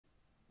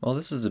Well,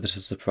 this is a bit of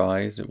a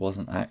surprise. It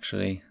wasn't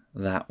actually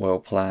that well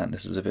planned.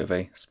 This is a bit of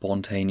a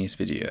spontaneous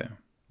video.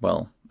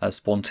 Well, as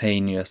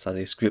spontaneous as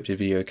a scripted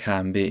video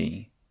can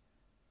be.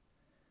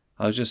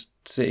 I was just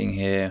sitting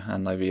here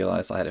and I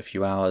realised I had a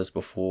few hours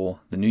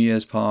before the New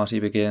Year's party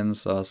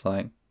begins, so I was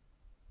like,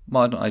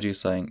 why don't I do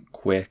something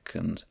quick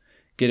and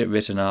get it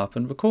written up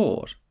and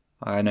record?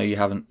 I know you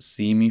haven't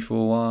seen me for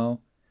a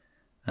while,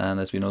 and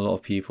there's been a lot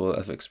of people that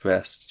have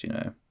expressed,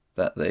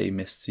 that they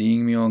miss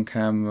seeing me on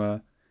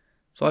camera.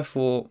 So I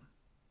thought,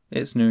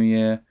 it's New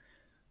Year,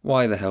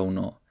 why the hell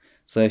not?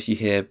 So if you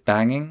hear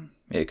banging,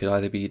 it could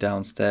either be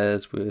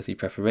downstairs with the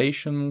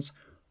preparations,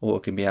 or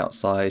it can be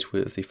outside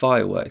with the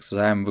fireworks, as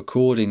I am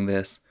recording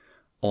this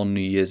on New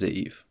Year's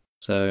Eve.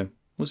 So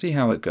we'll see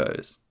how it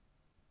goes.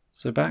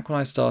 So back when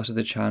I started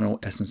the channel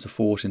Essence of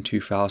Thought in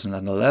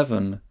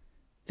 2011,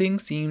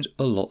 things seemed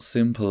a lot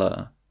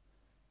simpler.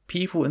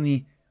 People in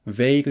the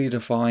vaguely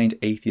defined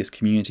atheist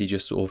community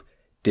just sort of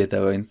did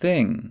their own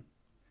thing.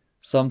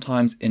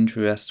 Sometimes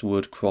interests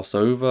would cross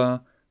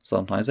over,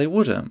 sometimes they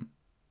wouldn't.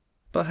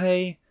 But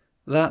hey,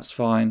 that's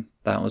fine,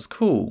 that was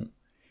cool.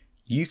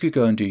 You could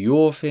go and do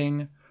your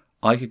thing,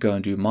 I could go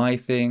and do my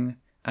thing,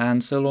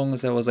 and so long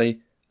as there was a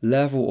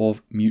level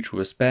of mutual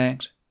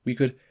respect, we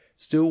could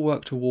still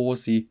work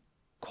towards the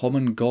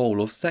common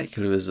goal of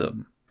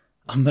secularism.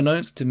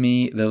 Unbeknownst to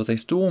me, there was a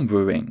storm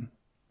brewing.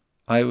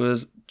 I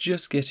was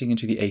just getting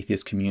into the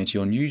atheist community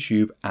on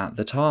YouTube at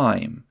the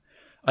time.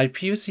 I'd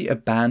previously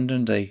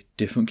abandoned a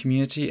different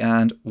community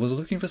and was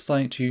looking for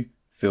something to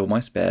fill my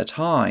spare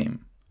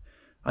time.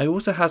 I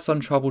also had some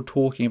trouble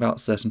talking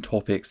about certain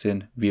topics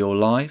in real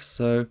life,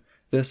 so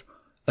this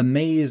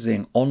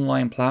amazing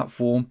online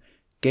platform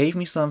gave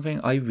me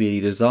something I really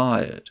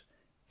desired.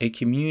 A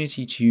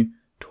community to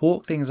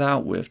talk things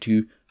out with,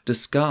 to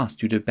discuss,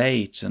 to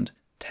debate, and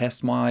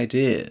test my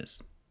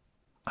ideas.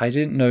 I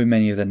didn't know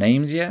many of the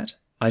names yet.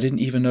 I didn't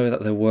even know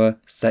that there were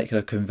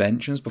secular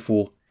conventions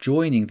before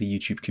joining the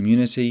YouTube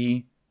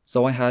community,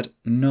 so I had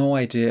no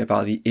idea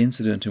about the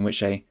incident in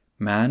which a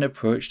man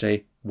approached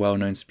a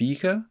well-known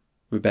speaker,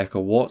 Rebecca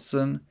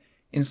Watson,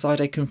 inside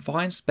a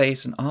confined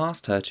space and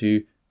asked her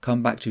to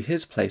come back to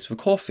his place for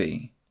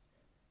coffee,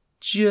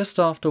 just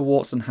after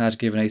Watson had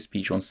given a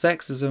speech on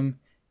sexism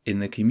in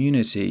the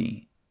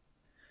community.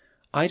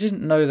 I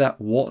didn't know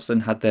that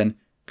Watson had then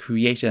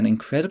created an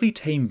incredibly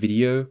tame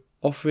video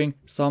offering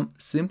some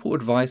simple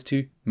advice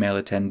to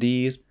male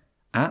attendees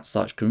at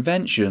such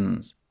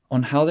conventions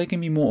on how they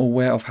can be more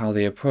aware of how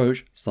they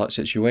approach such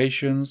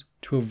situations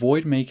to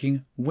avoid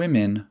making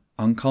women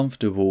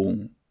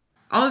uncomfortable.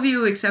 All of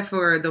you except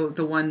for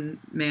the one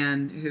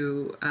man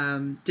who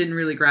didn't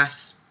really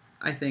grasp,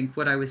 I think,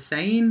 what I was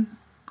saying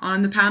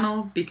on the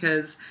panel,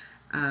 because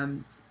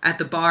at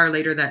the bar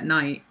later that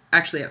night,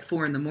 actually at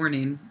 4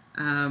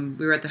 a.m,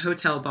 we were at the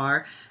hotel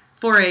bar.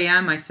 4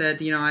 a.m, I said,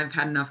 I've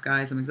had enough,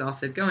 guys, I'm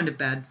exhausted, going to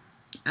bed.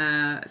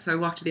 So I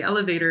walked to the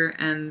elevator,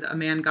 and a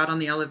man got on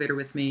the elevator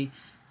with me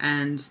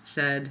and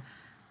said,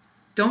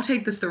 don't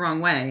take this the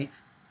wrong way,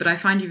 but I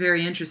find you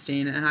very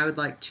interesting and I would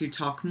like to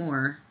talk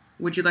more.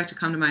 Would you like to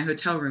come to my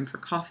hotel room for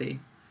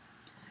coffee?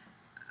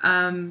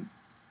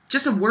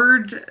 Just a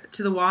word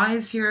to the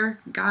wise here,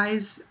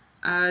 guys,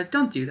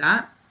 don't do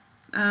that.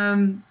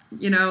 I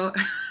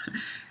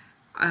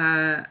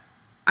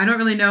don't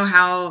really know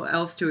how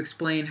else to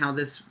explain how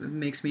this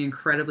makes me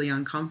incredibly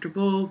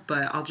uncomfortable,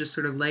 but I'll just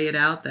sort of lay it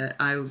out that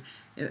I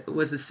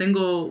was a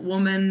single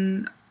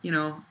woman,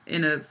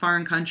 in a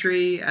foreign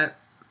country at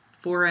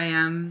 4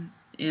 a.m.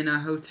 in a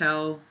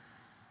hotel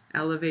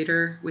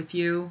elevator with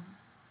you,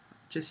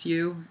 just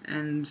you,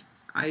 and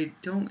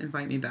don't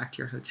invite me back to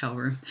your hotel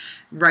room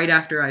right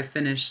after I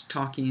finished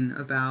talking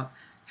about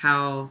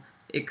how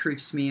it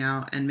creeps me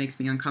out and makes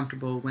me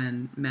uncomfortable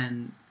when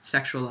men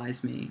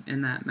sexualize me in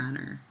that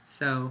manner.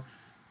 So,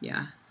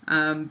 yeah.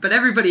 But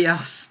everybody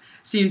else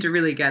seemed to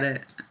really get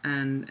it,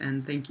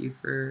 and thank you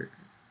for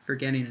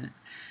getting it.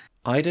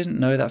 I didn't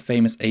know that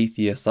famous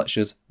atheists such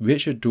as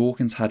Richard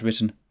Dawkins had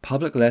written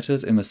public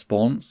letters in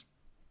response,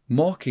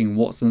 mocking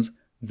Watson's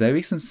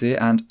very sincere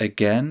and,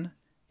 again,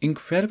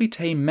 incredibly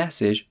tame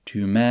message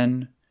to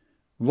men,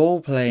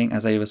 role-playing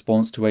as a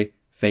response to a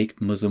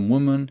fake Muslim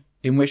woman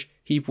in which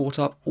he brought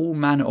up all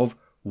manner of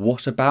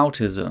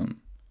whataboutism,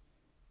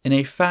 in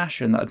a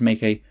fashion that would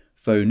make a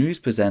faux news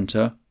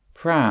presenter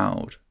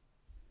proud.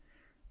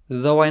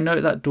 Though I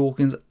note that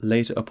Dawkins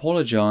later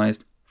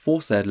apologised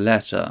for said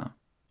letter.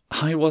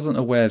 I wasn't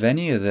aware of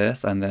any of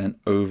this, and then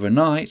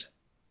overnight,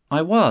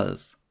 I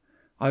was.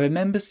 I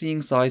remember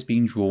seeing sites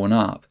being drawn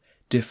up,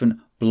 different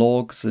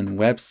blogs and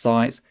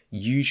websites,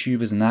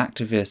 YouTubers and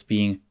activists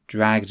being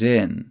dragged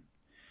in.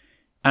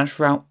 And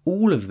throughout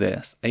all of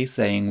this, a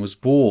saying was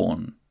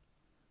born.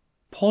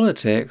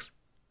 Politics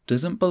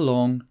doesn't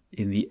belong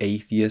in the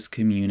atheist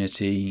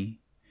community.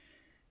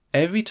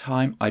 Every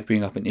time I'd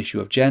bring up an issue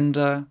of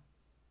gender,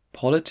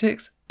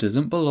 politics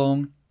doesn't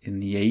belong in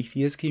the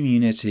atheist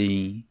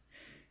community.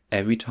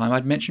 Every time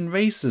I'd mention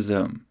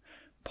racism,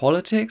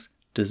 politics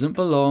doesn't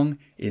belong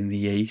in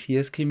the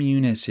atheist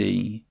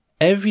community.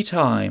 Every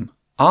time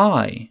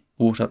I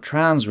brought up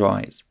trans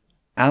rights.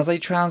 As a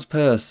trans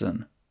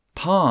person,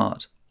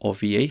 part of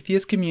the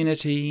atheist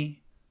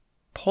community,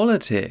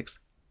 politics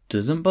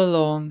doesn't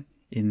belong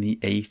in the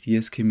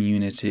atheist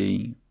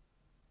community.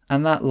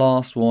 And that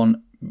last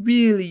one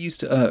really used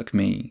to irk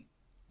me.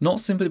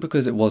 Not simply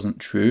because it wasn't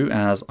true,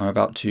 as I'm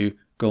about to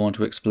go on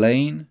to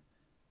explain,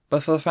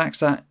 but for the fact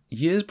that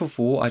years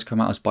before I'd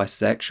come out as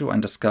bisexual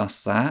and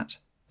discuss that,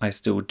 I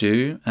still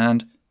do,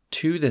 and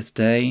to this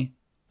day,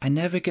 I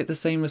never get the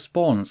same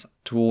response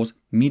towards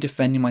me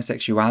defending my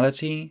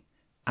sexuality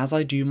as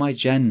I do my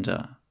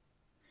gender.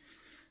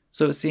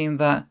 So it seemed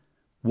that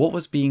what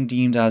was being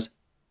deemed as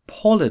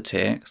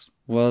politics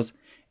was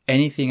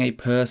anything a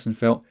person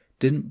felt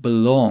didn't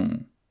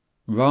belong,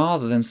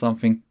 rather than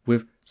something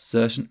with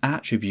certain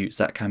attributes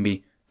that can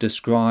be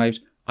described,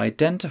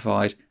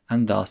 identified,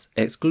 and thus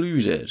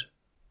excluded.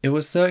 It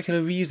was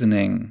circular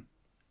reasoning.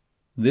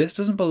 This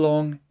doesn't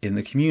belong in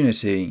the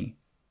community.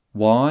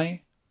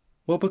 Why?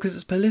 Well, because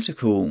it's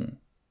political.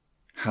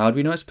 How do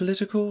we know it's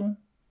political?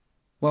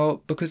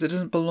 Well, because it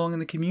doesn't belong in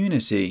the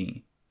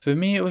community. For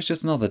me, it was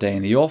just another day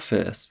in the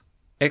office.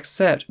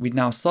 Except we'd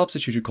now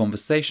substituted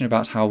conversation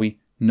about how we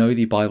know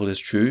the Bible is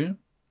true,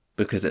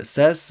 because it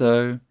says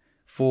so,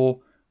 for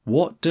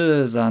what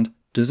does and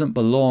doesn't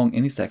belong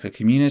in the secular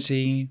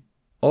community.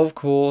 Of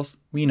course,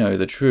 we know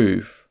the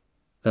truth.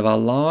 There are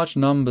large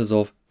numbers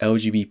of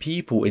LGBT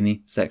people in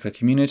the secular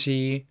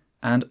community,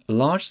 and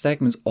large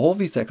segments of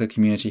the secular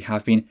community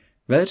have been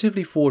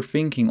relatively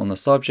forward-thinking on the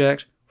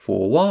subject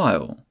for a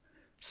while.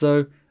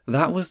 So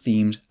that was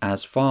deemed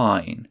as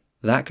fine.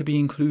 That could be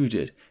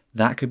included.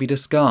 That could be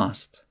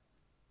discussed.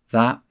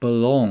 That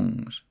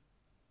belonged.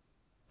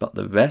 But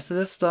the rest of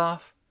the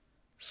stuff?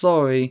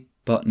 Sorry,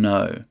 but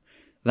no.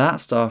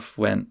 That stuff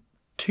went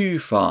too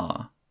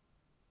far.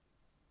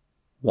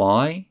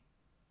 Why?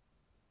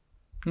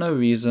 No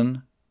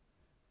reason.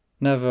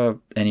 Never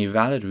any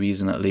valid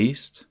reason, at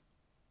least.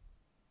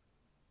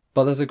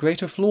 But there's a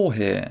greater flaw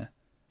here,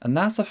 and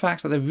that's the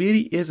fact that there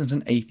really isn't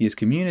an atheist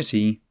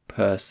community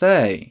per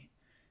se.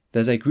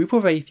 There's a group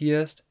of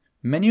atheists,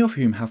 many of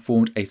whom have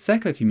formed a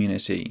secular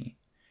community.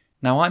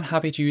 Now, I'm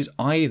happy to use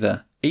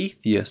either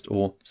atheist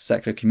or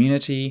secular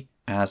community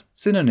as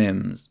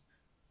synonyms,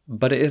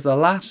 but it is the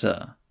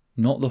latter,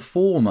 not the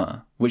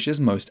former, which is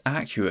most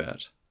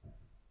accurate.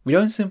 We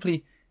don't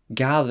simply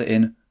gather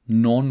in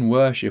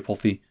non-worship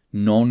of the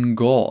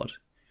non-God.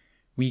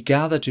 We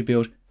gather to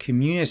build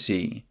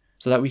community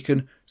so that we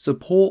can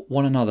support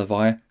one another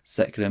via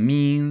secular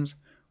means,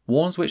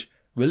 ones which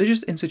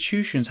religious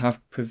institutions have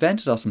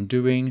prevented us from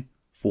doing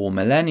for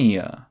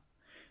millennia.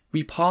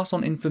 We pass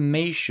on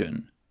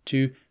information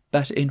to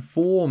better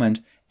inform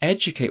and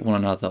educate one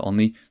another on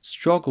the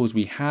struggles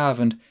we have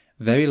and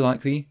very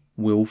likely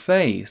will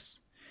face.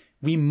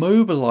 We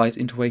mobilize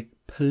into a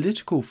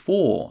political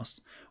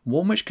force,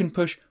 one which can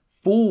push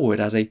forward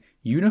as a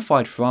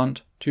unified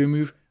front to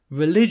remove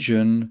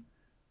religion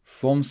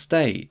from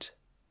state.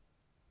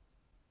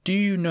 Do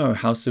you know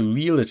how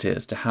surreal it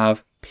is to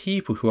have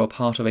people who are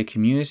part of a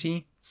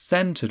community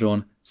centered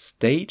on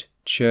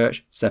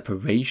state-church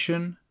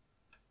separation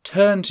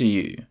turn to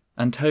you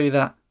and tell you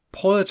that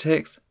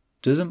politics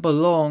doesn't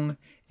belong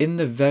in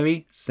the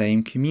very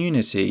same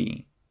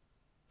community?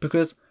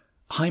 Because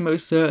I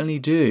most certainly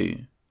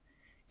do.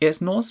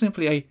 It's not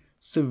simply a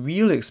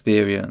surreal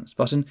experience,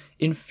 but an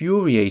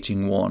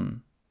infuriating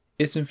one.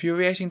 It's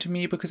infuriating to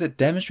me because it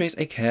demonstrates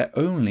a care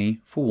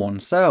only for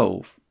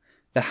oneself.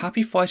 They're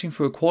happy fighting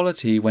for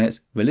equality when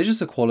it's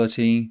religious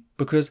equality,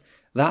 because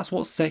that's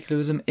what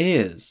secularism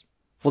is.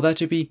 For there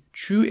to be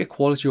true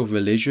equality of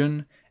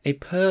religion, a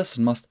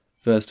person must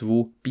first of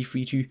all be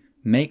free to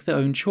make their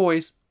own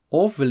choice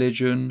of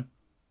religion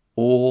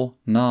or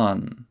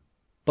none.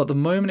 But the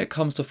moment it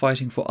comes to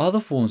fighting for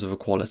other forms of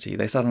equality,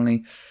 they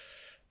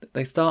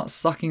start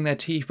sucking their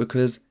teeth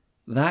because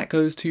that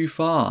goes too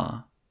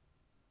far.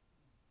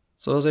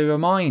 So as a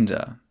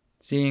reminder,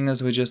 seeing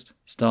as we're just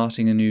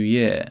starting a new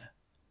year,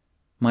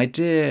 my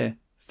dear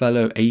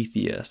fellow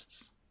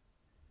atheists,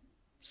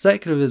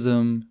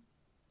 secularism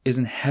is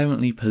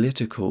inherently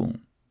political.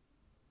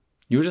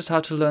 You'll just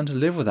have to learn to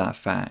live with that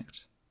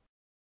fact.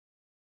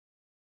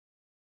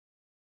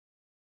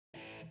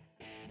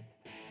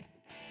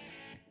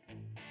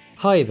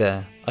 Hi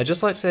there, I'd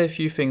just like to say a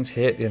few things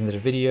here at the end of the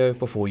video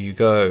before you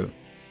go.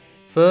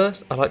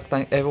 First, I'd like to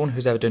thank everyone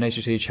who's ever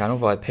donated to the channel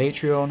via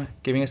Patreon,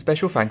 giving a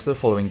special thanks to the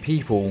following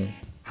people: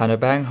 Hannah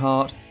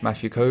Banghart,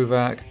 Matthew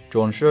Kovac,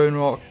 John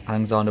Schoenrock,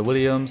 Alexander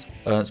Williams,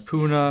 Ernst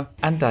Puna,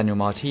 and Daniel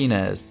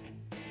Martinez.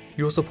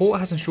 Your support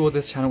has ensured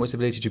this channel its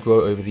ability to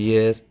grow over the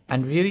years,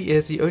 and really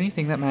is the only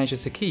thing that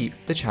manages to keep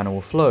the channel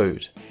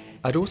afloat.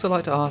 I'd also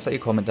like to ask that you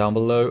comment down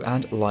below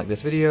and like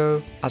this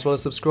video, as well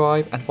as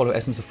subscribe and follow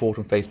Essence of Thought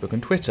on Facebook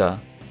and Twitter.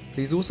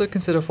 Please also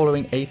consider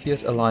following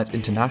Atheist Alliance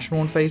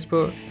International on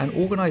Facebook, an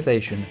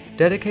organisation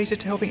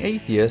dedicated to helping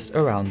atheists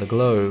around the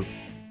globe.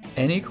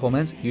 Any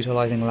comments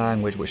utilising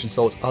language which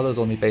insults others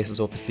on the basis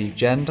of perceived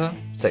gender,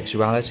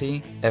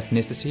 sexuality,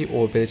 ethnicity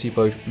or ability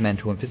both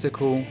mental and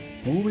physical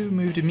will be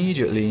removed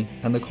immediately,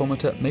 and the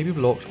commenter may be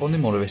blocked on the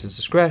moderator's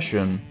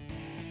discretion.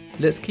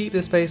 Let's keep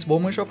this space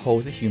one which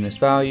upholds the humanist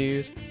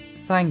values.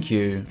 Thank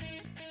you.